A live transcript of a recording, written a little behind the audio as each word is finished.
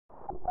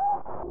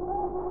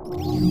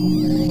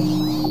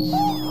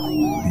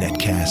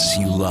Netcasts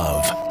you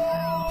love.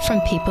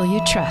 From people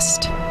you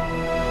trust.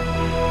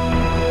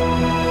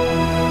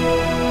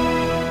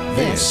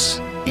 This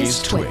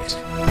is Twit.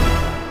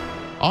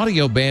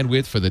 Audio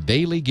bandwidth for the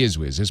Daily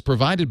GizWiz is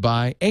provided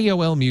by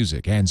AOL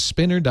Music and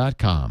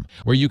Spinner.com,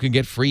 where you can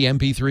get free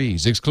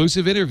MP3s,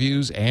 exclusive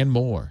interviews, and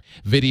more.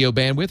 Video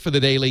bandwidth for the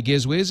Daily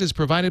GizWiz is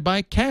provided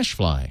by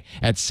CacheFly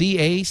at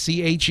CacheFly.com.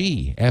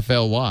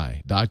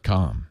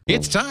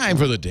 It's time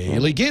for the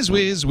Daily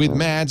GizWiz with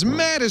Mad's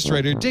maddest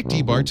writer, Dick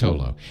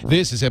DeBartolo.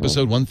 This is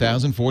episode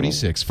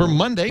 1046 for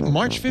Monday,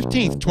 March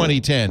 15th,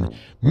 2010.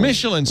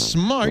 Michelin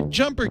Smart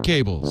Jumper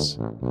Cables.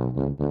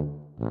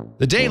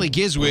 The Daily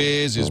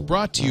GizWiz is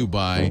brought to you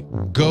by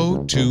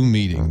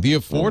GoToMeeting, the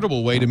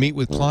affordable way to meet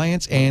with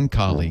clients and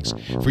colleagues.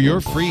 For your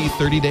free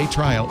 30-day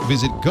trial,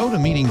 visit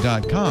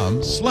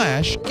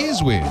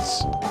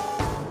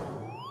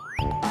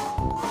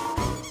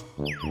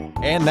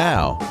gotomeeting.com/GizWiz. And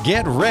now,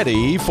 get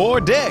ready for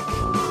Dick.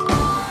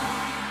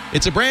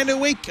 It's a brand new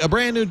week, a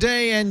brand new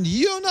day, and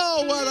you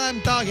know what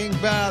I'm talking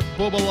about,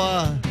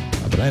 Boobala.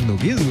 A brand new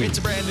GizWiz. It's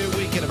a brand new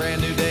week and a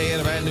brand new day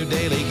and a brand new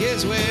Daily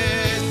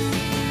GizWiz.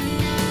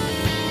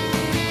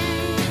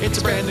 It's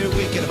a brand new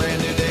week and a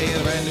brand new day and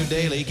a brand new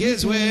Daily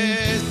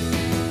GizWiz.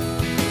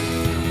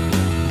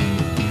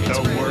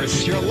 The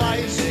worse your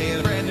life, and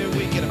a brand new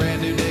week and a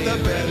brand new day, the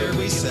better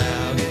we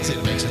sound.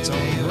 It makes its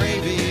own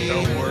gravy.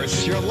 The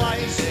worse your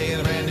life, and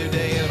a brand new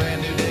day and a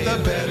brand new day, the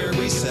better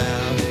we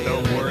sound.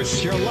 The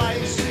worse your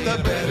life, the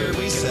better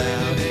we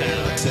sound.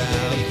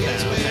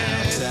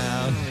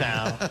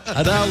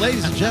 And now,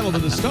 ladies and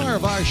gentlemen, the star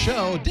of our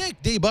show,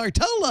 Dick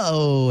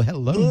DeBartolo.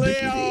 Hello,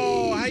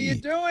 Leo. How you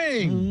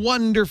doing?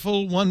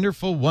 Wonderful,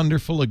 wonderful,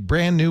 wonderful. A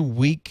brand new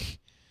week.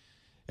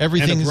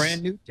 Everything's And a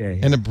brand new day.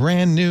 And a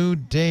brand new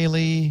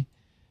daily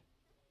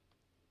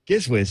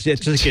GizWiz.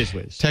 It's a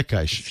GizWiz.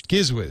 Tech-ish.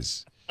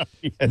 GizWiz.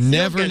 Yes,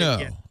 Never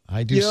know.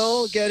 I do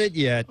You'll get it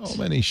yet. so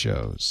many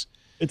shows.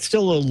 It's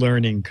still a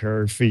learning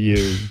curve for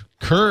you.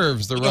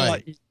 Curves the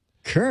right.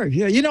 Curve,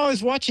 yeah. You know, I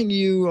was watching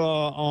you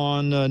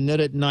on Net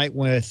at Night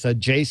with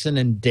Jason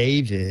and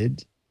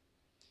David.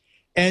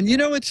 And, you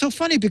know, it's so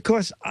funny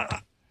because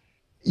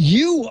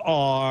you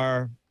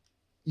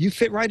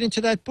fit right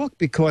into that book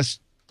because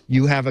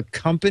you have a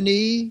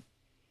company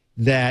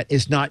that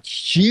is not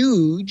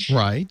huge.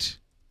 Right.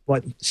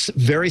 But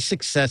very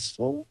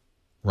successful.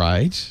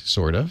 Right.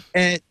 Sort of.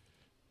 And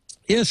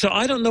yeah, so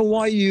I don't know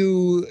why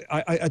you.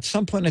 At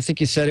some point, I think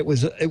you said it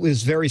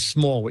was very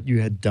small what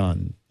you had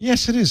done.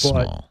 Yes, it is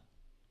small.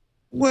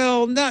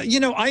 Well, no, you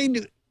know, I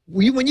knew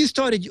when you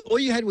started, all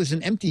you had was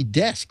an empty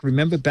desk.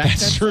 Remember back then?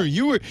 That's true.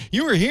 You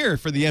were here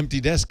for the empty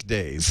desk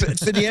days.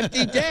 For the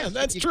empty desk.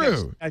 That's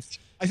true. I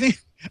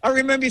think I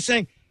remember you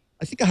saying,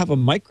 I think I have a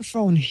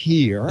microphone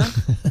here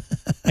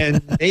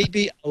and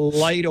maybe a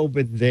light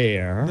over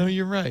there. No,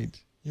 you're right.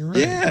 You're right.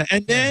 Yeah,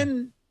 and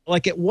then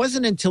like it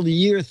wasn't until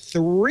year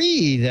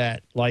 3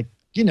 that like,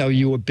 you know,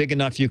 you were big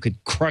enough you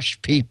could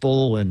crush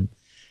people and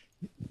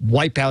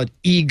wipe out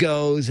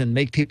egos and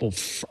make people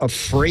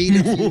afraid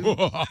of you.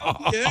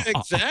 Yeah,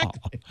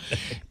 exactly.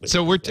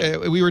 So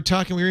we were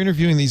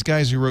interviewing these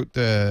guys who wrote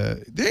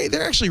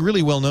they're actually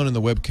really well known in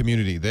the web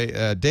community.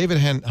 David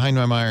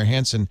Heinemeier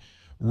Hansen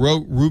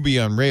wrote Ruby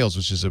on Rails,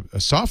 which is a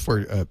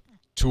software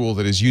tool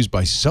that is used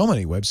by so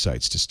many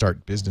websites to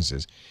start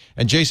businesses.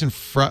 And Jason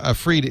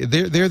Fried,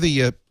 they're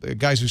the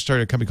guys who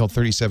started a company called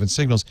 37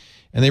 Signals,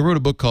 and they wrote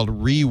a book called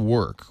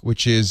Rework,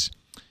 which is,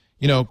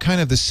 you know, kind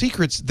of the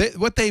secrets,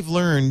 what they've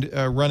learned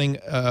running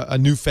a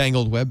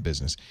newfangled web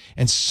business.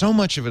 And so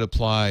much of it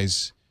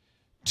applies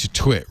to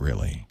Twit,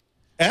 really.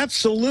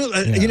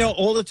 Absolutely. Yeah. You know,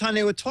 all the time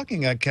they were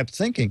talking, I kept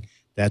thinking,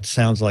 that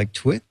sounds like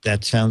Twit.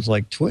 That sounds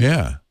like Twit.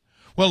 Yeah.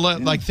 Well,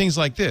 like things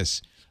like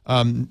this.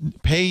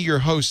 Pay your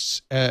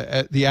hosts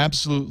at the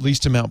absolute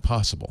least amount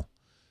possible.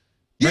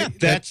 Yeah,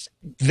 right?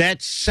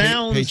 that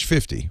sounds... Page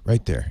 50,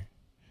 right there.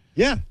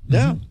 Yeah,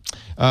 yeah.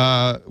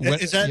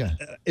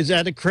 Mm-hmm. Is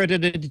that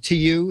accredited to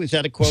you? Is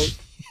that a quote?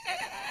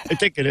 I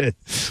think it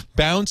is.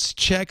 Bounce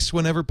checks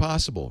whenever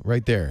possible,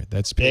 right there.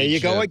 That's page, there you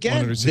go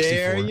again.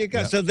 There you go.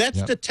 Yep. So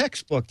that's the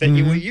textbook that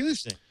you were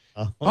using.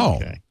 Oh,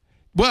 okay.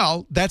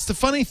 Well, that's the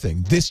funny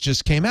thing. This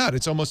just came out.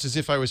 It's almost as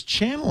if I was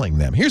channeling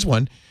them. Here's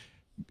one.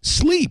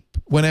 Sleep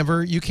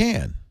whenever you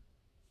can.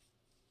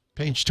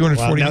 Page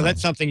 249. Wow, now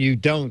that's something you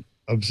don't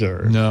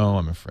observe. No,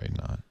 I'm afraid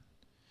not.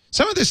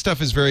 Some of this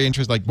stuff is very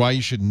interesting, like why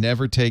you should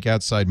never take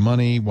outside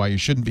money, why you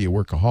shouldn't be a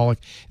workaholic.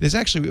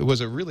 It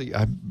was a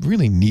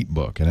really neat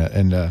book,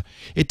 and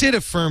it did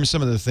affirm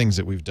some of the things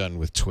that we've done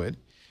with Twit,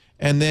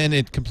 and then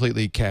it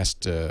completely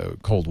cast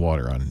cold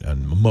water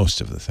on most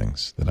of the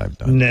things that I've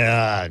done.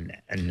 No.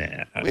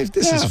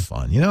 This is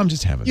fun, you know. I'm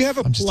just having. You have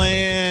a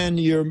plan.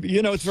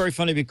 You know, it's very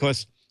funny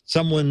because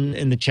someone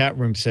in the chat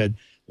room said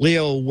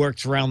Leo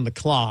works around the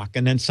clock,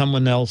 and then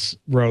someone else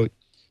wrote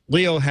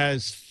Leo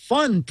has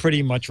fun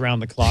pretty much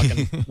around the clock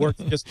and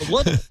works just a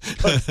little.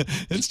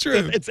 It's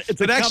true. It's a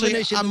actually,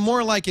 combination. I'm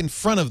more like in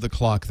front of the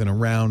clock than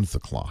around the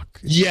clock.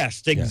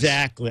 Yes,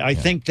 exactly. I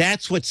think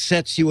that's what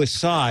sets you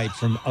aside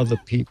from other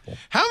people.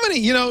 How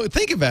many,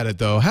 think about it,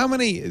 though. How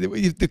many,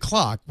 the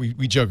clock,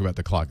 we joke about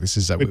the clock. This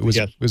is, it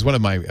was one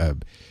of my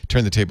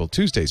Turn the Table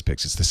Tuesdays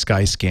picks. It's the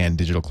SkyScan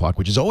digital clock,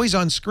 which is always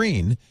on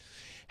screen.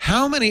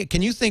 How many,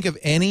 can you think of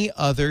any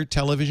other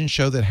television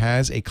show that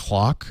has a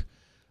clock,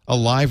 a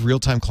live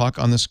real-time clock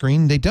on the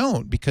screen? They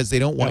don't, because they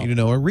don't want you to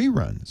know are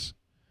reruns.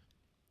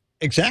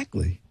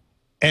 Exactly.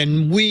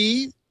 And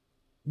we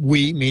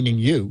meaning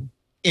you,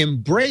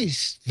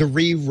 embrace the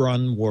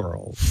rerun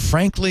world.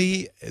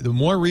 Frankly, the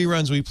more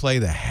reruns we play,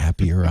 the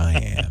happier I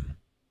am.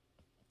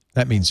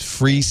 That means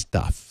free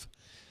stuff.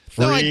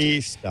 Free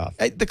stuff.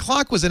 The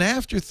clock was an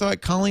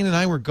afterthought. Colleen and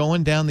I were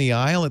going down the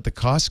aisle at the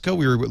Costco.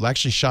 We were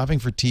actually shopping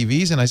for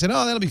TVs, and I said,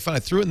 oh, that'll be fun. I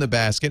threw it in the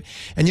basket.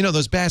 And,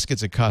 those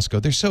baskets at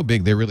Costco, they're so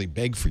big, they really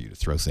beg for you to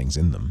throw things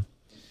in them.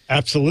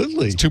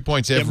 Absolutely. It's 2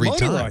 points every time.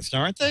 They're motorized,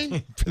 aren't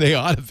they? They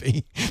ought to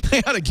be. They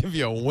ought to give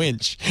you a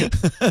winch.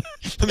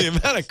 The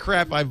amount of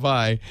crap I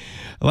buy.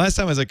 The last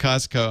time I was at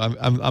Costco,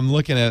 I'm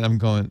looking at it, I'm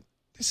going,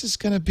 this is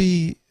going to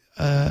be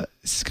a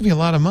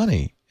lot of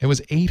money. It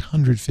was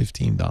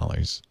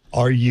 $815.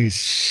 Are you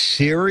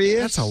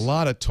serious? That's a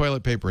lot of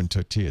toilet paper and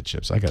tortilla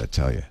chips, I got to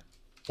tell you.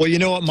 Well, you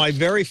know what? My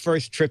very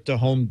first trip to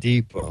Home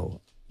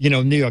Depot,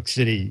 New York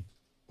City,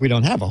 we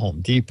don't have a Home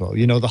Depot.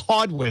 The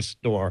hardware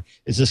store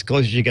is as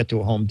close as you get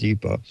to a Home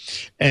Depot.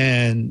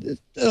 And,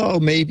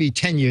 maybe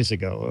 10 years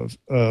ago,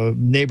 a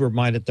neighbor of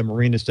mine at the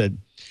marina said,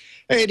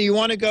 hey, do you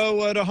want to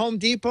go to Home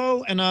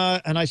Depot? And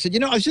I said,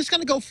 I was just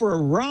going to go for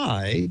a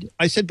ride.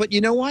 I said, but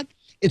you know what?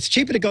 It's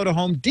cheaper to go to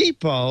Home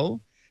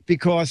Depot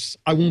because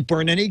I won't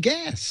burn any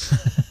gas.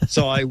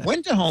 So I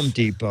went to Home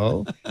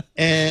Depot,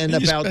 and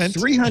about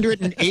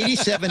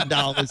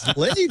 $387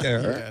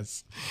 later.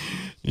 Yes.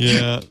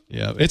 Yeah.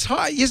 It's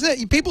hard, isn't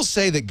it? People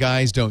say that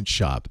guys don't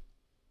shop.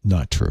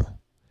 Not true.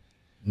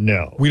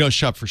 No. We don't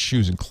shop for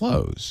shoes and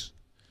clothes.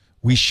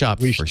 We shop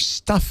for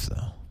stuff,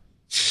 though.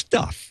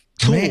 Stuff.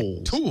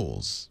 Tools.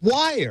 Tools.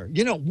 Wire.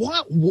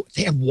 What?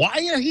 They have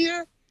wire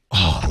here?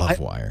 Oh, I love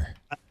wire.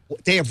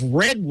 They have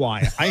red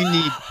wire. I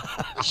need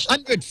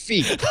 100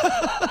 feet.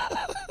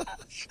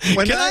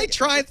 Can I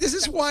try? Does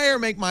this wire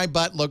make my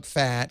butt look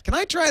fat? Can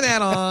I try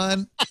that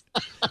on?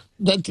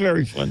 That's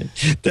very funny.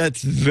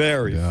 That's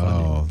very funny.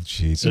 Oh,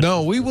 jeez.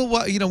 No, we will.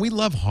 We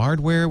love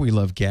hardware. We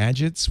love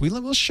gadgets.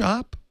 We'll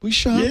shop. We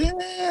shop.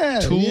 Yeah.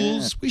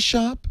 Tools. We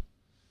shop.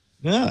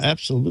 Yeah,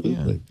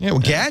 absolutely. Yeah. Well,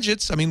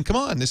 gadgets. I mean, come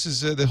on. This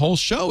is the whole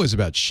show is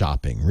about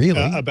shopping,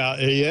 really.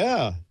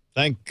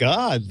 Thank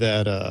God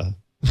that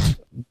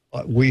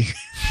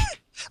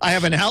I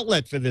have an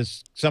outlet for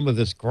some of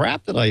this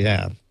crap that I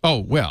have. Oh,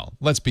 well,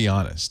 let's be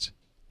honest.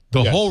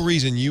 The whole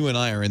reason you and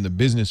I are in the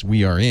business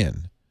we are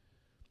in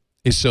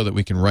is so that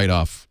we can write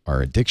off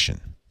our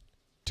addiction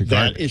to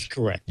garbage. That is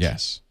correct.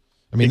 Yes.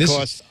 I mean,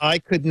 because I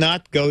could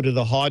not go to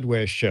the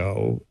hardware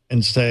show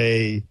and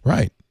say,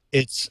 right,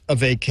 it's a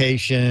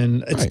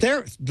vacation. It's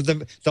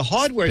the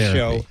hardware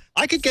show.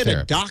 I could get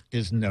a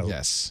doctor's note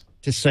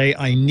to say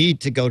I need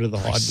to go to the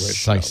hardware show.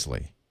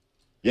 Precisely.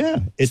 Yeah,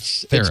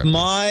 it's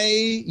my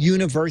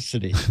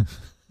university.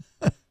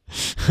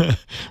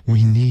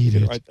 We need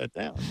it. Write that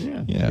down.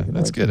 Yeah,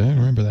 that's good. I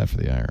remember that for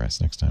the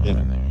IRS next time I'm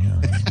in there. Yeah,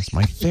 it's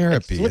my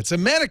therapy. It's a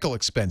medical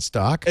expense,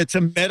 Doc. It's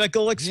a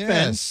medical expense.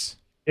 Yes.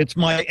 It's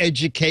my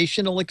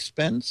educational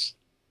expense.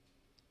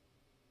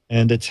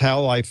 And it's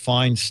how I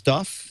find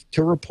stuff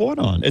to report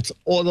on. It's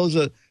all those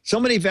are so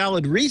many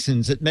valid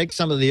reasons that make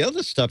some of the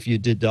other stuff you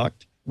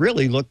deduct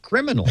really look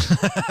criminal.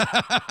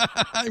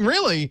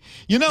 Really?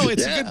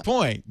 It's a good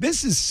point.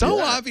 This is so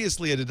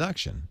obviously a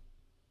deduction.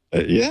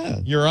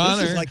 Your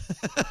Honor.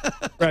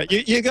 Right.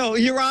 You go,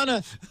 Your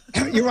Honor,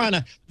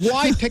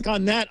 why pick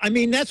on that? I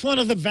mean, that's one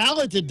of the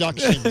valid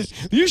deductions.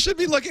 You should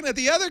be looking at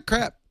the other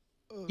crap.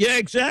 Yeah,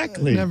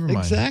 exactly. Never mind.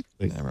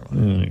 Exactly. Never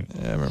mind.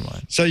 Never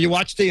mind. So you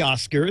watched the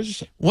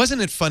Oscars.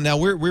 Wasn't it fun? Now,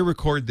 we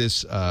record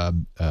this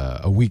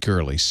a week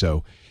early,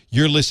 so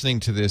you're listening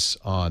to this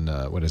on,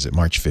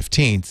 March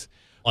 15th.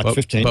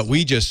 But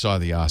we just saw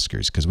the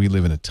Oscars because we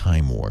live in a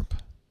time warp.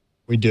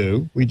 We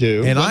do.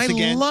 And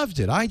I loved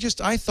it. I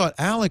thought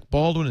Alec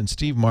Baldwin and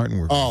Steve Martin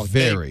were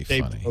very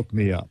funny. They broke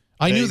me up.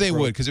 I knew they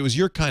would because it was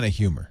your kind of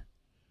humor.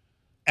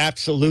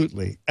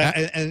 Absolutely.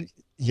 And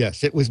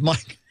yes, it was my...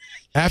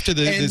 After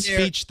the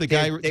speech, the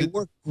guy... They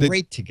were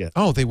great together.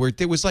 Oh, they were...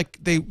 It was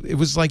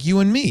like you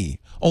and me,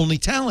 only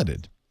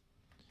talented.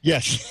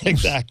 Yes,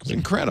 exactly. It's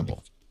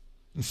incredible.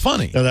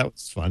 Funny. So that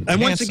was fun. And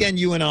once again,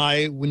 you and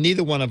I,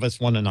 neither one of us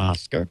won an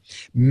Oscar,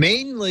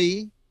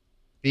 mainly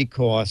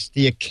because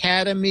the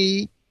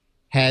Academy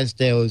has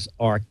those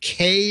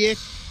archaic,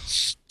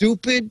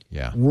 stupid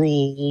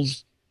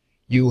rules.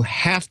 You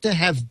have to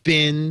have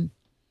been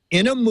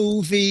in a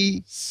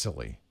movie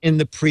in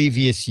the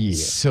previous year.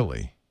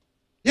 Silly.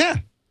 Yeah.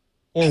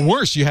 Or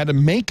worse, you had to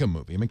make a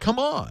movie. I mean, come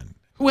on.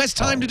 Who has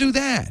time to do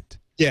that?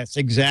 Yes,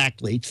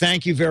 exactly.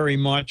 Thank you very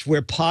much.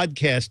 We're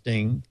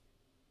podcasting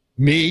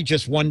Me,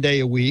 just 1 day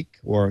a week,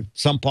 or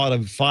some part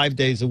of 5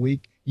 days a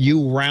week.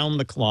 You round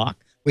the clock.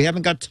 We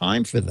haven't got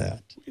time for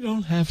that. We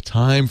don't have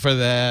time for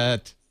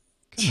that.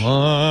 Come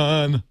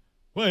on.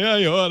 Why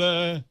I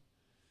oughta.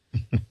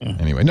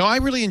 Anyway, no, I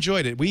really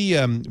enjoyed it.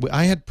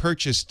 I had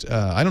purchased,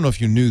 I don't know if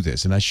you knew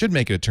this, and I should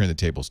make it a Turn the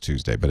Tables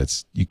Tuesday,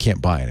 but you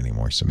can't buy it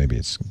anymore, so maybe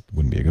it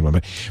wouldn't be a good one.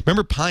 But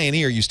remember,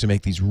 Pioneer used to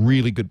make these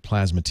really good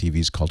plasma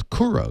TVs called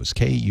Kuros,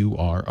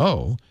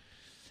 Kuro,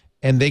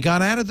 and they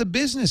got out of the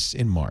business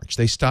in March.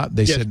 They stopped.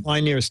 They said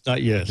Pioneer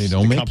stopped. Yes, they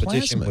don't make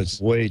competition plasmas. Was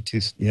way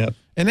too. Yep.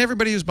 And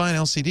everybody was buying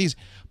LCDs,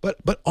 but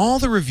all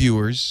the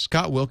reviewers,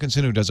 Scott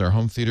Wilkinson, who does our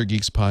Home Theater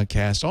Geeks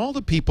podcast, all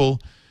the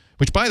people.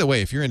 Which, by the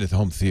way, if you're into the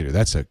home theater,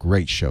 that's a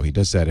great show. He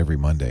does that every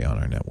Monday on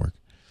our network.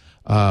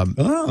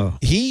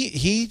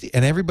 He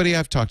and everybody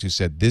I've talked to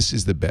said this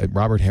is the best.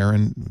 Robert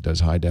Heron, who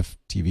does high-def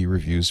TV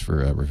reviews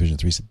for Revision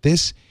 3, said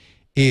this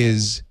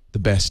is the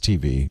best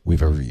TV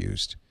we've ever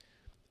used.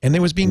 And it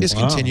was being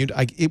discontinued.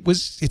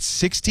 It's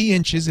 60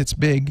 inches. It's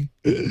big.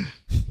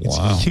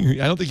 Wow. I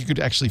don't think you could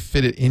actually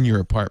fit it in your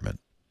apartment.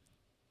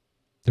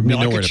 No,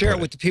 I could share it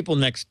with the people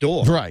next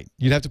door. Right.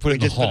 You'd have to put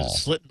it in the hall. Just put a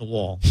slit in the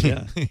wall.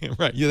 Yeah.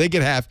 Right. Yeah, they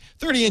get half,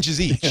 30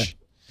 inches each.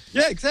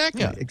 Yeah,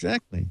 exactly. Yeah.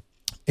 Exactly.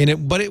 And it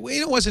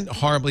wasn't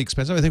horribly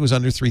expensive. I think it was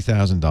under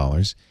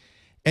 $3,000.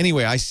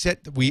 Anyway,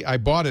 I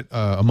bought it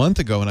a month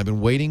ago, and I've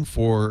been waiting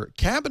for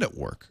cabinet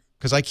work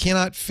because I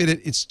cannot fit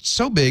it. It's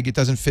so big, it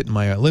doesn't fit in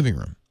my living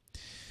room.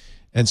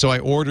 And so I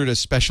ordered a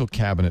special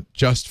cabinet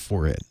just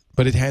for it,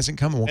 but it hasn't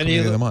come. It won't come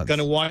in the month. Going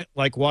to watch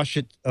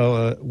it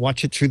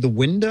through the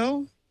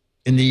window?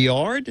 In the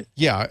yard?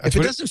 Yeah. If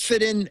it doesn't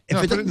fit in...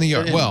 Put it in the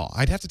yard. Well,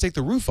 I'd have to take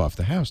the roof off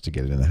the house to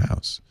get it in the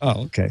house.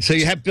 Oh, okay. So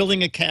you have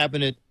building a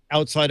cabinet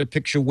outside a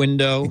picture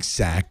window.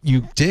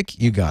 You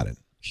got it.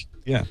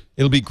 Yeah.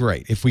 It'll be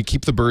great. If we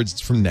keep the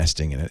birds from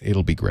nesting in it,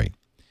 it'll be great.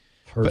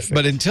 Perfect.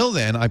 But until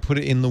then, I put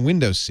it in the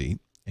window seat,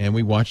 and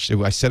we watched it.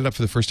 I set it up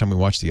for the first time we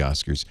watched the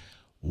Oscars.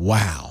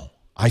 Wow.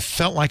 I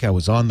felt like I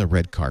was on the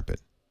red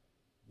carpet.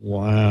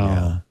 Wow.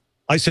 Yeah.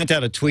 I sent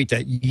out a tweet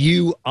that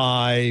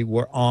I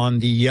were on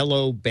the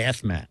yellow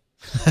bath mat,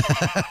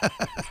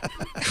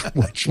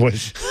 which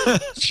was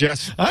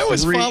just I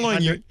was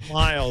following your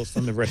miles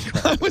from the red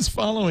carpet. I was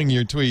following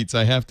your tweets,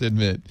 I have to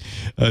admit,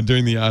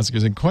 during the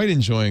Oscars and quite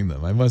enjoying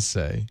them, I must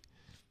say.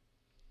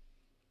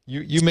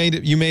 You made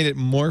it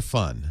more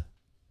fun.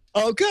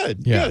 Oh,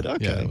 good. Yeah, good.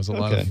 Okay. Yeah, it was a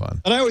lot of fun.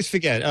 And I always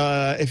forget.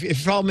 If you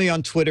follow me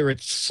on Twitter,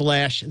 it's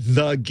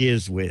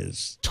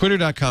 /TheGizWiz.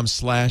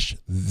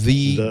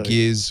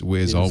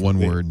 Twitter.com/TheGizWiz, all one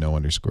word, no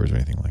underscores or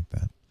anything like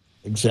that.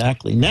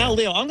 Exactly. Now,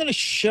 Leo, I'm going to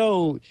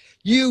show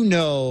you're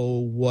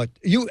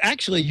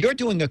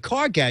doing a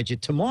car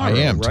gadget tomorrow. I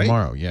am, right?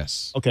 tomorrow,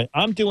 yes. Okay,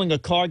 I'm doing a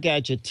car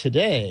gadget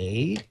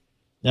today.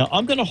 Now,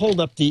 I'm going to hold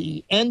up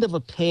the end of a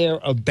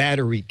pair of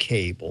battery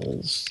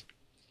cables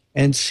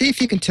and see if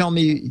you can tell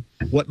me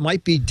what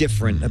might be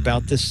different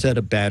about this set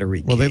of battery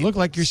cables. Well, they look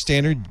like your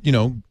standard,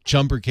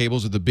 jumper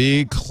cables with the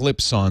big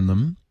clips on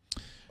them.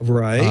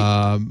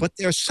 Right. But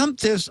there is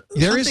something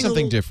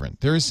different.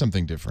 There is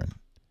something different.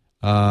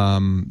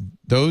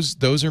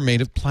 Those are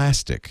made of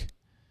plastic.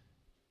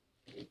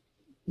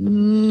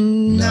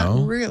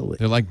 Not really.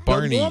 They're like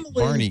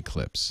Barney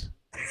clips.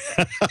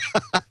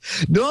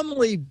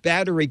 Normally,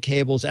 battery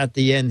cables at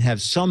the end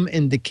have some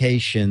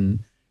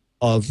indication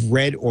of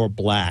red or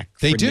black.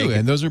 They do,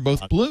 and those are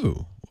both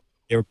blue.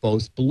 They're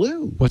both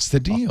blue. What's the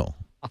deal?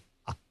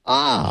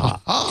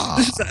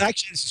 This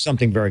is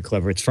something very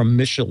clever. It's from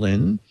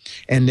Michelin,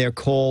 and they're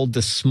called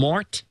the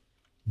Smart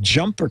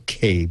Jumper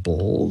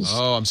Cables.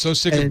 Oh, I'm so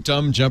sick of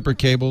dumb jumper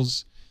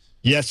cables.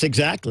 Yes,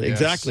 exactly,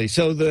 Yes. exactly.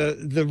 So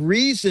the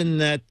reason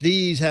that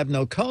these have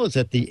no colors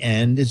at the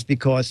end is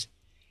because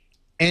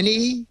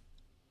any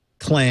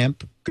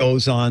clamp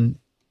goes on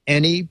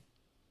any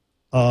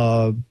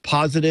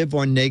positive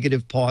or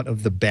negative part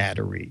of the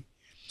battery.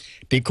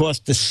 Because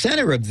the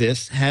center of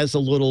this has a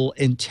little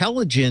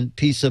intelligent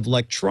piece of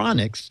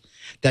electronics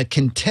that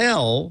can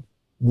tell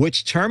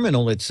which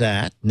terminal it's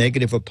at,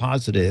 negative or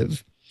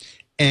positive,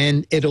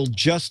 and it'll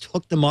just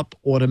hook them up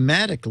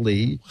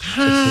automatically.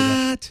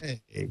 What?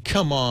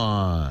 Come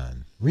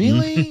on.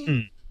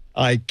 Really?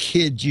 I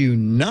kid you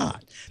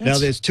not. Now,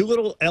 there's two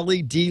little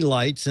LED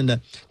lights, and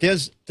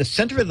there's the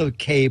center of the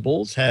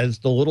cables has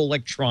the little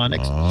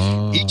electronics.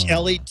 Oh. Each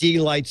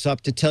LED lights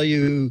up to tell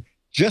you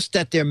just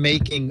that they're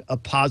making a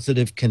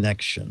positive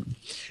connection.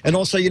 And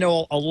also,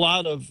 a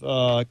lot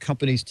of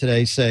companies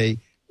today say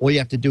all you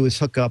have to do is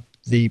hook up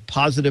the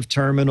positive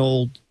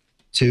terminal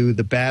to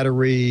the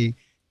battery,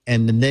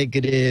 and the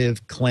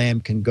negative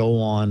clamp can go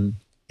on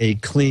a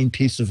clean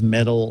piece of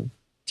metal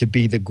to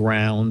be the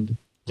ground.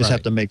 Just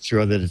have to make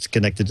sure that it's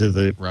connected to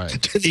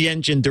the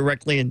engine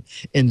directly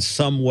in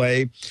some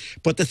way.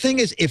 But the thing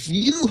is, if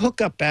you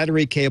hook up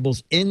battery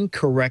cables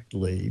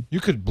incorrectly, you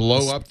could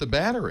blow up the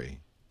battery.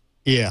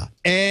 Yeah,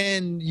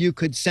 and you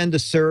could send a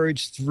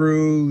surge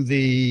through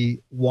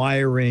the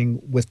wiring.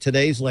 With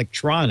today's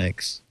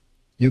electronics,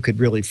 you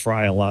could really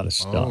fry a lot of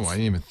stuff. Oh, I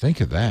didn't even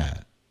think of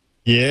that.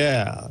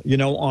 Yeah. You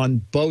know, on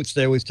boats,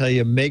 they always tell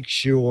you, make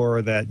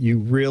sure that you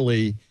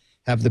really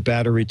have the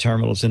battery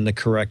terminals in the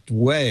correct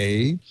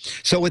way.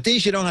 So with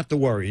these, you don't have to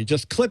worry. You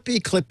just clippy,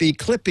 clippy,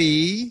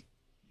 clippy.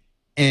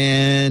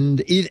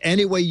 And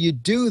any way you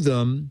do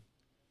them,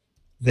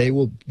 they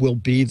will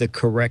be the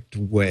correct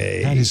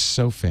way. That is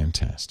so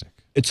fantastic.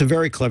 It's a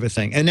very clever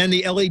thing. And then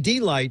the LED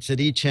lights at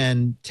each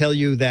end tell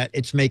you that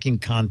it's making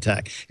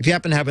contact. If you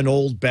happen to have an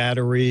old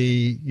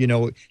battery, you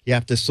know, you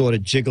have to sort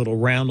of jiggle it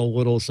around a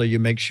little so you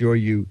make sure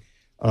you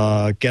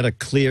get a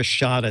clear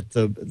shot at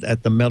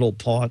the metal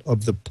part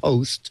of the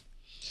post.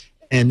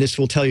 And this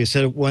will tell you,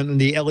 so when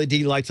the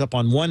LED lights up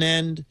on one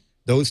end,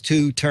 those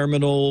two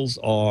terminals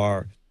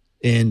are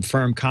in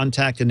firm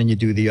contact, and then you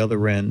do the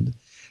other end.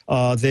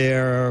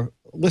 Their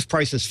list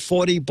price is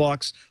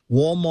 $40.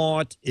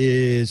 Walmart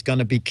is going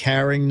to be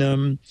carrying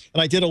them.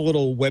 And I did a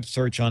little web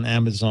search on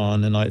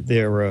Amazon, and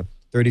they're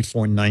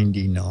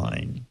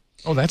 $34.99.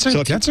 Oh, that's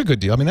a good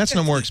deal. I mean, that's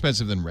no more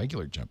expensive than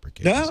regular jumper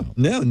cables.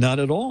 No, not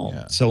at all.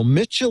 Yeah. So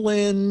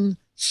Michelin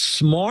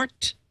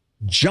Smart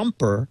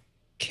Jumper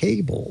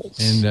Cables.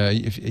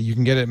 And if you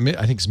can get it,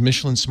 I think it's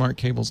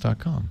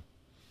MichelinSmartCables.com.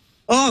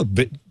 Oh,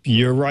 but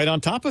you're right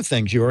on top of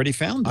things. You already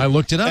found it. I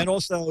looked it up. And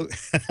also,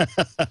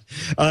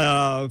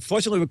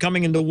 fortunately, we're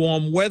coming into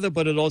warm weather,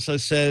 but it also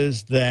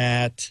says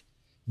that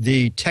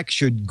the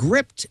textured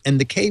grip and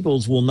the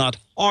cables will not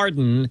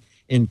harden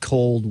in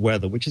cold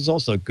weather, which is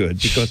also good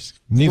because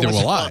neither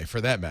will I, for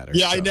that matter.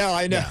 Yeah, so.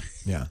 I know.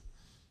 Yeah.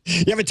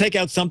 You ever take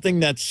out something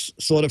that's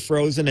sort of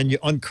frozen and you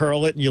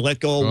uncurl it and you let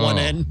go of one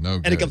end,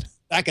 no and it comes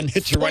back and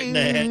hits you right in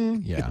the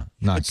head? Yeah,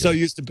 not it's good. so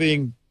used to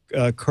being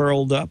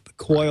coiled up.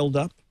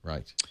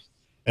 Right.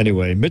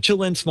 Anyway,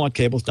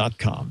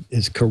 MichelinSmartCables.com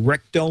is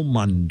correcto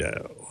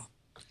mundo.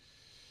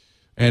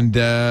 And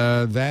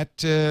that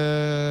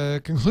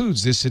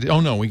concludes this. Oh,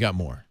 no, we got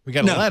more. We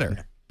got a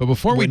letter. But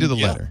before we do the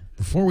letter,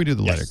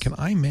 can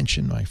I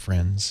mention, my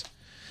friends,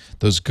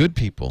 those good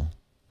people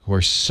who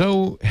are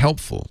so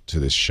helpful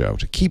to this show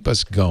to keep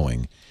us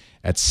going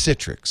at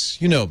Citrix?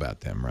 You know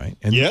about them, right?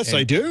 Yes,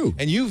 I do.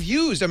 And you've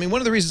used, I mean,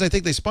 one of the reasons I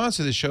think they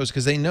sponsor this show is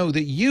because they know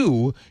that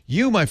you,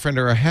 my friend,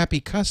 are a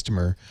happy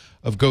customer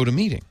of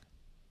GoToMeeting.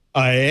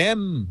 I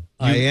am.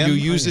 You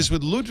use this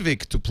with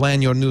Ludwig to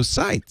plan your new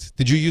site.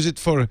 Did you use it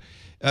for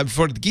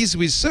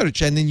GizWiz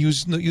search and then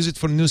use it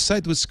for a new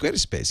site with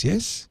Squarespace,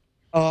 yes?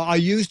 I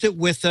used it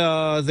with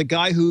the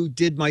guy who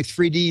did my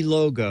 3D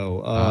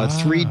logo,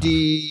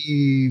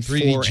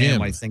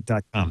 3D4M, I think,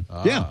 .com.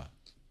 Yeah.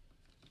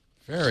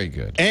 Very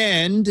good.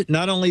 And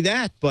not only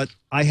that, but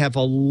I have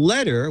a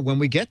letter when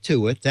we get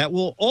to it that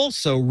will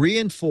also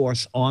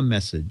reinforce our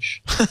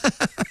message.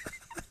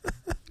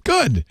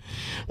 Good.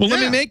 Well,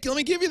 let me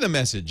give you the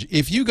message.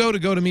 If you go to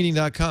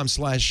GoToMeeting.com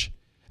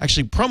 /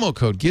 actually promo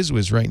code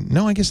GizWiz, right?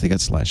 No, I guess they got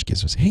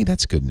 /GizWiz. Hey,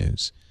 that's good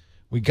news.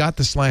 We got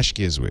the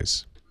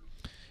 /GizWiz.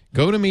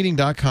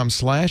 GoToMeeting.com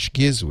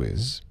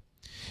 /GizWiz.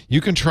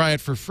 You can try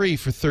it for free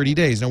for 30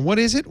 days. Now, what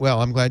is it?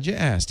 Well, I'm glad you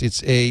asked.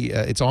 It's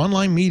it's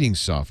online meeting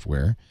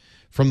software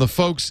from the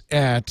folks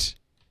at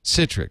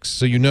Citrix.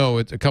 So you know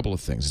a couple of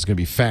things. It's going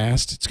to be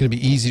fast. It's going to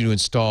be easy to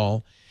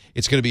install.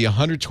 It's going to be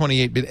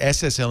 128-bit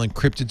SSL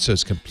encrypted, so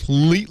it's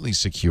completely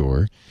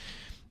secure.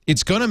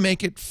 It's going to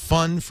make it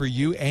fun for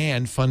you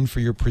and fun for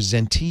your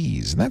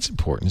presentees. And that's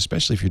important,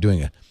 especially if you're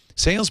doing a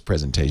sales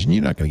presentation.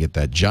 You're not going to get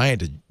that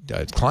giant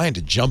client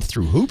to jump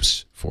through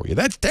hoops for you.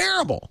 That's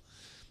terrible.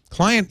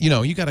 Client,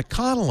 you got to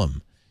coddle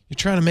them. You're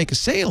trying to make a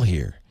sale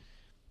here.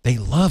 They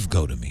love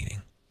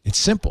GoToMeeting. It's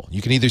simple.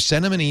 You can either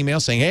send them an email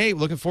saying, hey,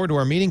 looking forward to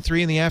our meeting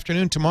 3 in the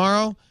afternoon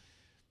tomorrow.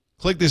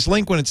 Click this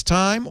link when it's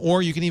time,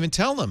 or you can even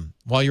tell them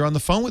while you're on the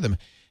phone with them,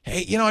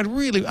 hey,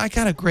 I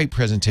got a great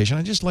presentation.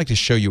 I'd just like to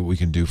show you what we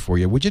can do for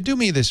you. Would you do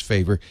me this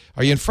favor?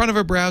 Are you in front of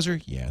a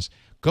browser? Yes.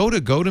 Go to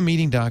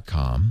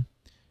GoToMeeting.com.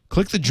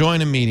 Click the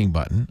Join a Meeting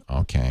button.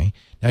 Okay.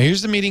 Now,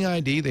 here's the meeting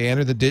ID. They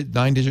enter the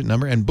 9-digit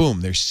number, and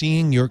boom, they're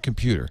seeing your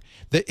computer.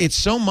 It's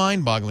so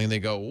mind-boggling. They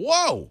go,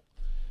 whoa,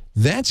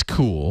 that's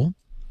cool.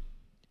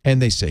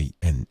 And they say,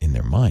 and in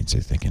their minds,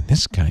 they're thinking,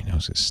 this guy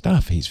knows his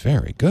stuff. He's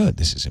very good.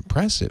 This is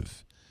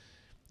impressive.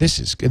 This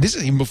is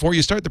even before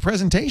you start the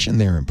presentation,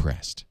 they're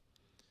impressed.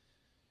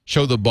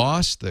 Show the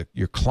boss,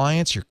 your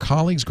clients, your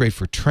colleagues, great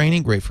for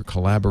training, great for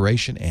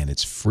collaboration, and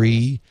it's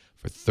free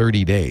for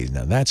 30 days.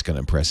 Now, that's going to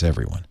impress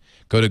everyone.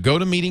 Go to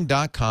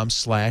GoToMeeting.com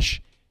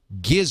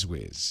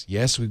 /GizWiz.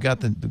 Yes, we've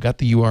got the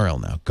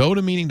URL now.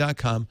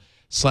 GoToMeeting.com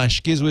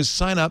 /GizWiz.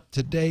 Sign up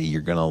today.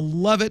 You're going to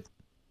love it.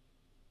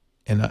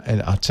 And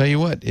I'll tell you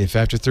what, if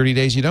after 30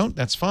 days you don't,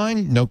 that's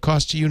fine. No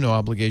cost to you, no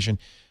obligation.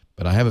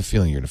 But I have a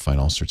feeling you're going to find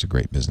all sorts of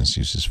great business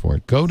uses for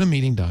it.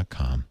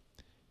 GoToMeeting.com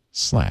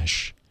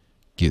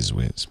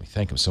 /GizWiz. We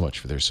thank them so much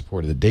for their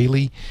support of the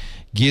daily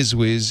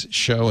GizWiz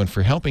show and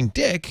for helping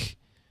Dick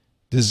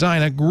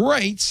design a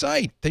great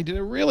site. They did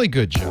a really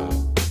good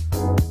job.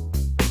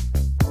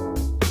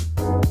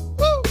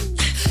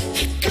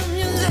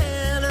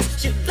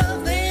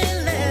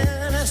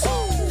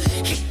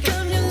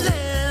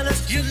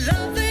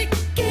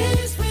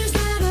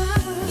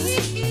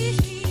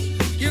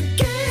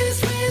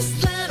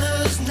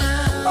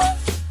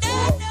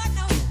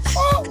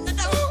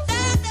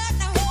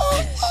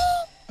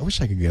 wish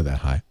I could go that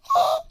high.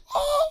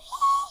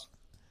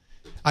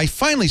 I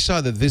finally saw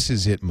the This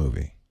Is It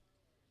movie.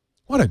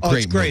 What a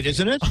great it's great, movie.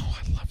 Isn't it? Oh,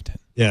 I loved it.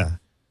 Yeah.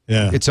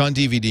 Yeah. It's on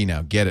DVD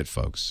now. Get it,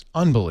 folks.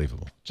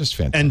 Unbelievable. Just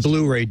fantastic. And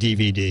Blu-ray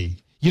DVD.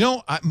 You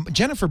know,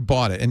 Jennifer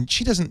bought it, and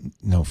she doesn't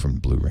know from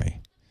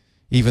Blu-ray,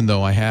 even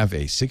though I have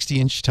a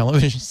 60-inch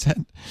television set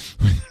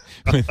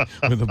with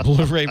a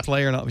Blu-ray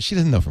player and all. She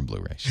doesn't know from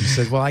Blu-ray. She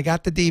said, well, I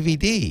got the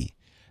DVD. I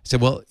said,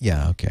 well,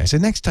 yeah, okay. I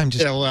said, next time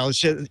just... Yeah, well,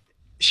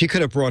 she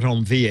could have brought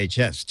home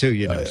VHS, too,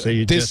 you know. So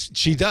you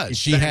she does.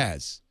 She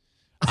has.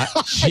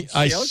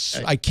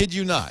 I kid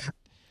you not.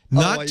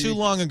 Not too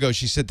long ago,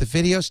 she said, the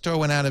video store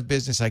went out of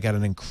business. I got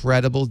an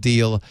incredible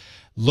deal.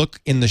 Look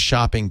in the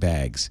shopping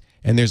bags.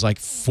 And there's like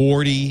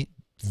 40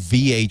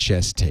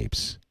 VHS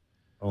tapes.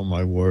 Oh,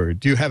 my word.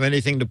 Do you have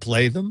anything to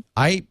play them?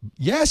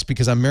 Yes,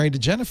 because I'm married to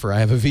Jennifer. I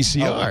have a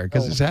VCR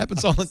because this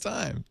happens all the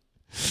time.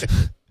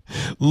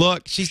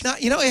 Look, she's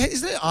not, you know,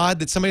 isn't it odd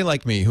that somebody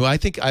like me, who I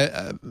think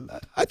I'm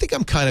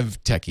kind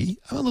of techie,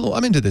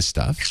 I'm into this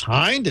stuff.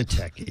 Kind of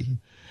techie.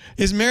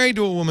 Is married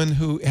to a woman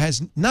who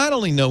has not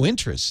only no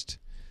interest,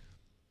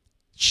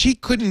 she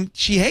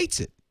hates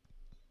it.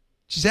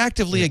 She's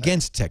actively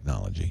against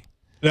technology.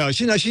 No,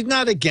 she's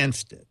not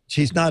against it.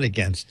 She's not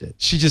against it.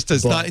 She just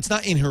does not. It's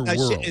not in her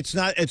world. It's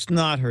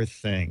not her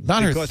thing.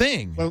 Not her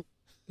thing. Well,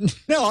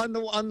 no,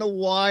 on the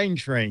wine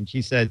train,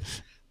 she said,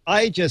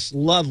 "I just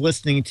love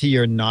listening to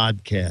your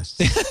nodcasts."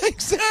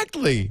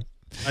 Exactly.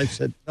 I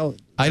said, "No."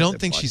 I don't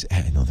think she's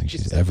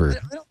ever.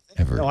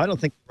 No, I don't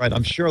think. Right.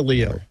 I'm sure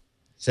Leo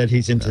said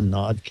he's into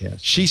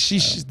nodcasts.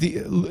 She's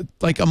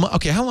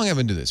okay. How long have I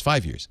been doing this?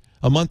 5 years.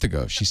 A month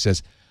ago, she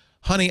says,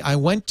 honey, I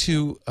went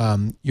to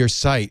your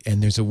site,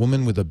 and there's a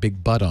woman with a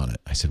big butt on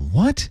it. I said,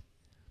 what?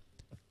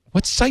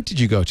 What site did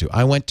you go to?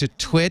 I went to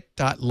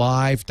twit.live.tv.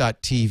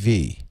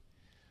 I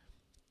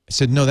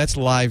said, no, that's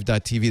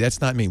live.tv.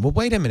 That's not me. Well,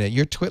 wait a minute.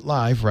 You're Twit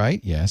Live,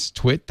 right? Yes,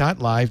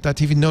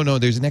 twit.live.tv. No,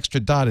 there's an extra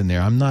dot in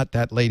there. I'm not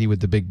that lady with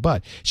the big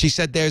butt. She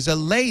said, there's a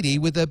lady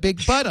with a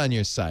big butt on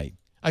your site.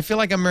 I feel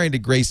like I'm married to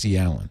Gracie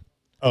Allen.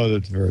 Oh,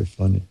 that's very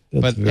funny.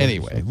 But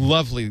anyway,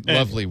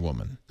 lovely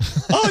woman.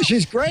 Oh,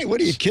 she's great.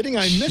 What are you kidding?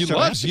 I miss her. She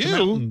loves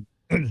you.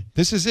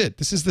 This is it.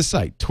 This is the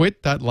site,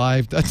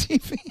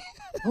 twit.live.tv.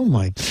 Oh,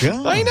 my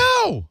God. I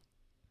know.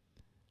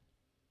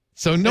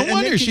 So no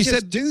wonder she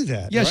said do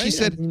that. Yeah, right? she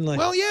said,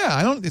 well,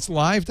 yeah, it's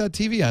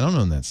live.tv. I don't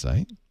own that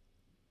site.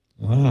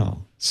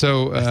 Wow.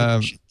 So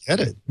you should get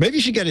it. Maybe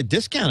you should get a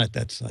discount at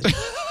that site.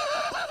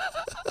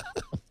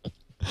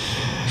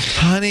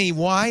 Honey,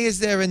 why is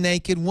there a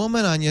naked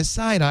woman on your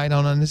site? I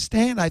don't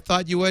understand. I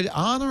thought you were an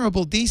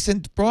honorable,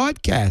 decent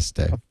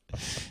broadcaster.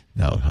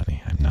 No,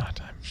 honey, I'm not.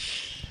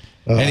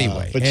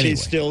 Anyway.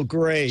 She's still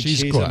great.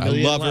 She's cool. I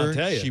love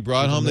her. She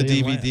brought home the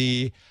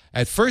DVD.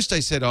 At first, I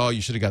said, oh,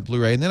 you should have got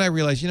Blu-ray. And then I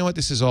realized, you know what?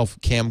 This is all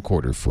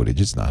camcorder footage.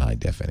 It's not high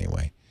def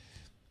anyway.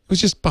 It was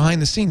just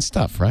behind-the-scenes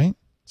stuff, right?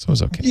 So it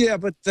was okay. Yeah,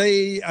 but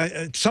they,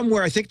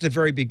 somewhere, I think at the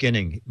very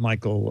beginning,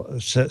 Michael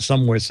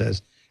somewhere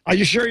says, are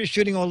you sure you're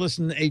shooting all this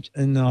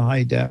in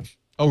high def?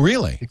 Oh,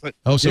 really?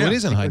 Because, it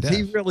is in high def.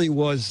 He really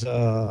was.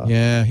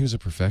 Yeah, he was a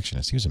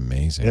perfectionist. He was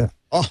amazing. Yeah.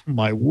 Oh,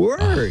 my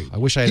word. I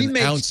wish I had an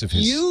ounce of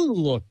his. You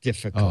look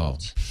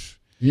difficult. Oh.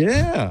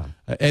 Yeah.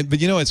 But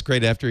you know, it's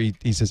great after he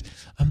says,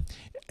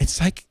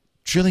 it's like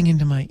drilling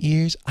into my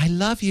ears. I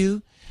love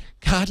you.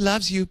 God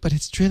loves you, but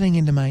it's drilling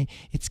into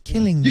it's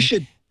killing me.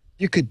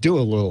 You could do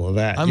a little of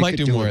that. I might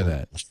do more of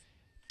that.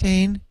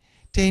 Dane,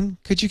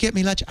 could you get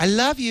me lunch? I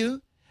love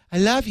you. I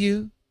love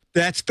you.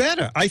 That's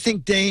better. I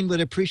think Dane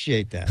would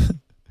appreciate that.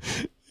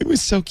 It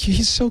was so cute.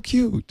 He's so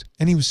cute,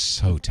 and he was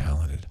so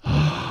talented.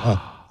 Yeah.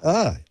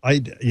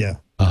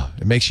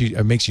 It makes you.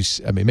 I mean,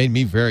 it made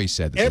me very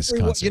sad that this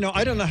concept. You know,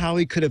 I don't know how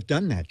he could have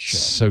done that show.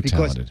 So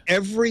talented.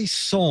 Because every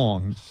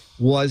song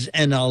was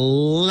an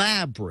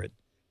elaborate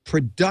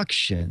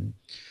production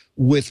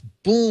with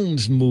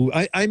booms move.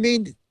 I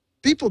mean,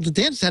 people, the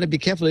dancers had to be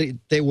careful.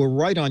 They were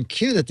right on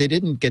cue that they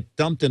didn't get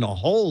dumped in a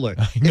hole or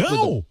hit with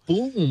a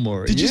boom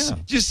or Did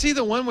you see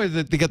the one where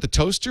they got the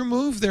toaster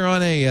move? They're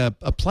on a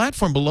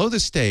platform below the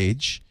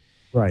stage,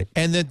 right?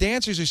 And the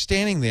dancers are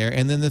standing there,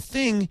 and then the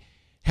thing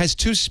has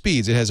two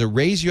speeds. It has a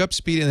raise you up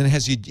speed, and then it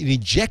has it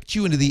eject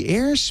you into the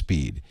air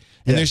speed.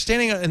 And they're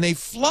standing and they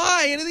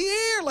fly into the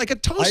air like a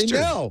toaster.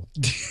 I know.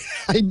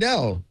 I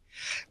know.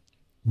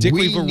 Dick,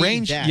 we've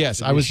arranged.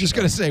 Yes, I was just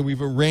going to say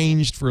we've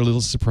arranged for a little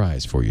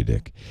surprise for you,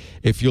 Dick.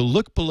 If you'll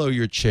look below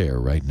your chair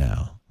right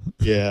now,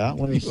 let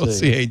me see. You'll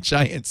see a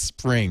giant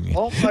spring.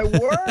 Oh my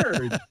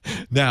word!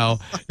 Now,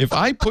 if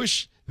I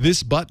push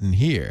this button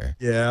here,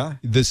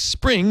 the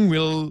spring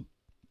will.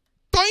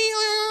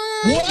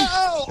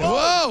 Whoa!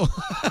 Whoa!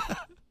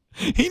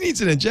 He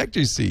needs an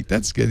ejector seat.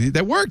 That's good.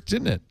 That worked,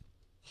 didn't it?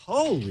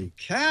 Holy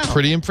cow!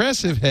 Pretty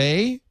impressive,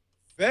 hey?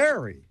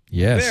 Very.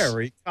 Yes.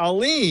 Very.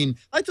 Colleen.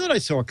 I thought I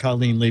saw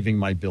Colleen leaving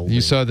my building.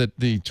 You saw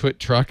the Twit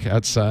truck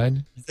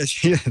outside?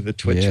 Yeah, the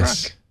Twit truck.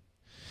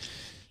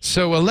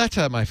 So a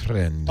letter, my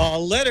friend. A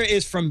letter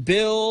is from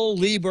Bill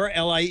Lieber,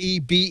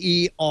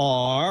 Lieber,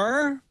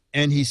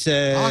 and he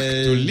says, Ach,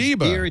 du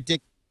Lieber. Dear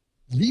Dick,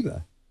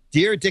 Lieber.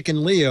 Dear Dick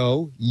and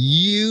Leo,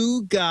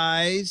 you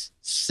guys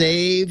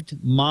saved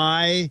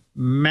my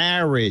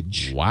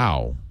marriage!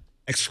 Wow.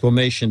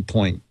 Exclamation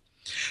point.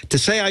 To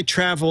say I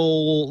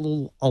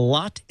travel a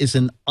lot is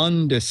an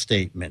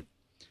understatement.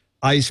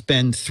 I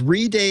spend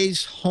 3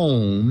 days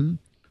home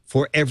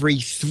for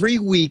every 3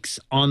 weeks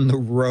on the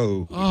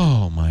road.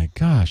 Oh, my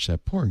gosh,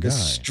 that poor guy. The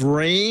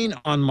strain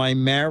on my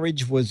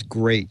marriage was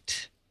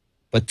great.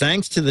 But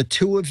thanks to the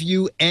two of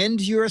you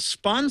and your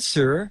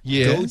sponsor,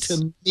 Go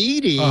to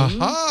Meetings,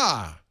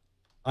 Aha!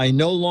 I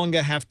no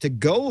longer have to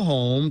go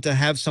home to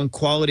have some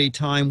quality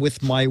time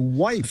with my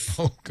wife.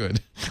 Oh, good.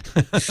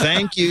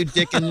 Thank you,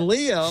 Dick and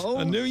Leo.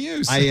 A new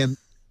use. I am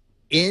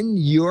in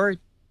your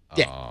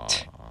debt.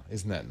 Aw,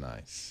 isn't that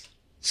nice?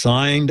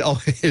 Signed,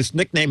 his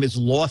nickname is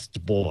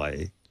Lost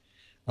Boy.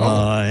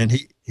 Oh. And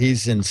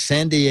he's in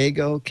San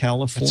Diego,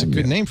 California. That's a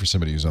good name for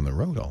somebody who's on the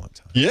road all the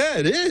time. Yeah,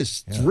 it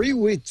is. Yeah.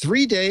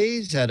 3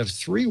 days out of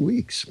 3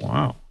 weeks.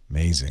 Wow.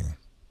 Amazing.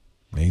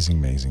 Amazing,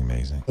 amazing,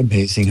 amazing.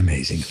 Amazing,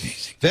 amazing,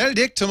 amazing. Well,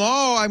 Dick,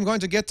 tomorrow I'm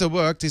going to get to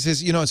work. He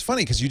says, it's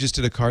funny because you just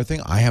did a car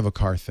thing. I have a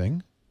car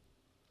thing.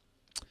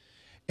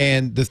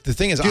 And the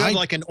thing is, Do you have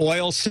like an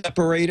oil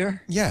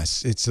separator?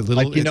 Yes, it's a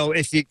little... Like,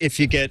 if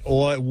you get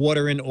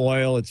water in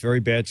oil, it's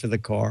very bad for the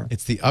car.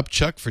 It's the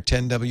upchuck for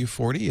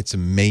 10W40. It's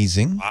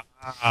amazing.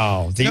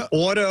 Wow. The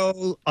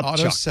auto upchuck.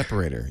 Auto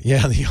separator.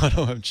 Yeah, the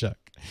auto upchuck.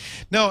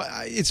 No,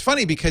 it's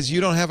funny because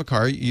you don't have a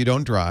car, you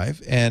don't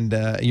drive, and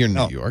you're in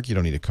New York, you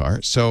don't need a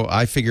car. So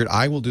I figured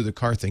I will do the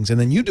car things, and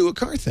then you do a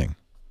car thing.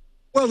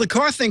 Well, the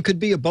car thing could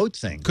be a boat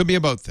thing. Could be a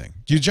boat thing.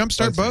 Do you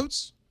jumpstart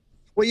boats?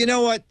 Well, you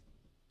know what?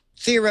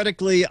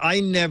 Theoretically, I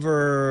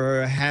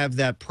never have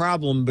that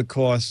problem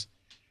because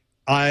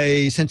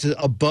since it's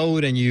a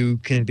boat and you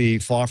can be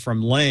far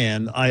from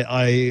land,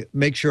 I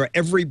make sure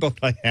every boat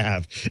I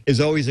have is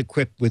always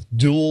equipped with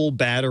dual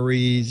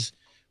batteries,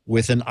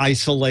 with an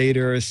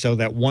isolator so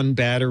that one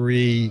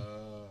battery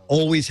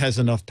always has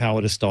enough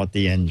power to start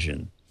the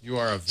engine. You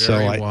are a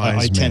very wise man.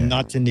 I tend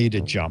not to need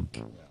a jump.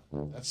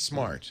 That's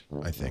smart,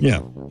 I think.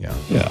 Yeah,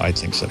 I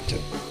think so too.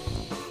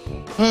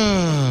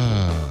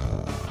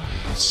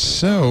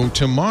 So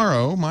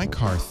tomorrow, my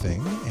car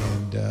thing,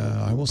 and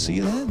I will see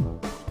you then.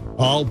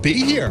 I'll be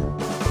here.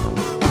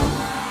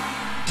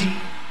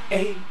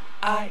 DAILY.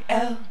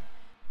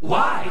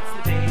 It's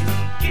the Daily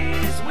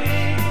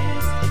GizWiz.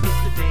 It's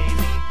the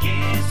Daily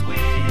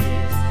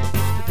GizWiz. It's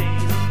the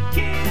Daily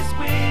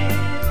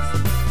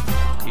GizWiz.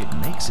 It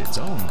makes its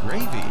own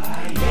gravy.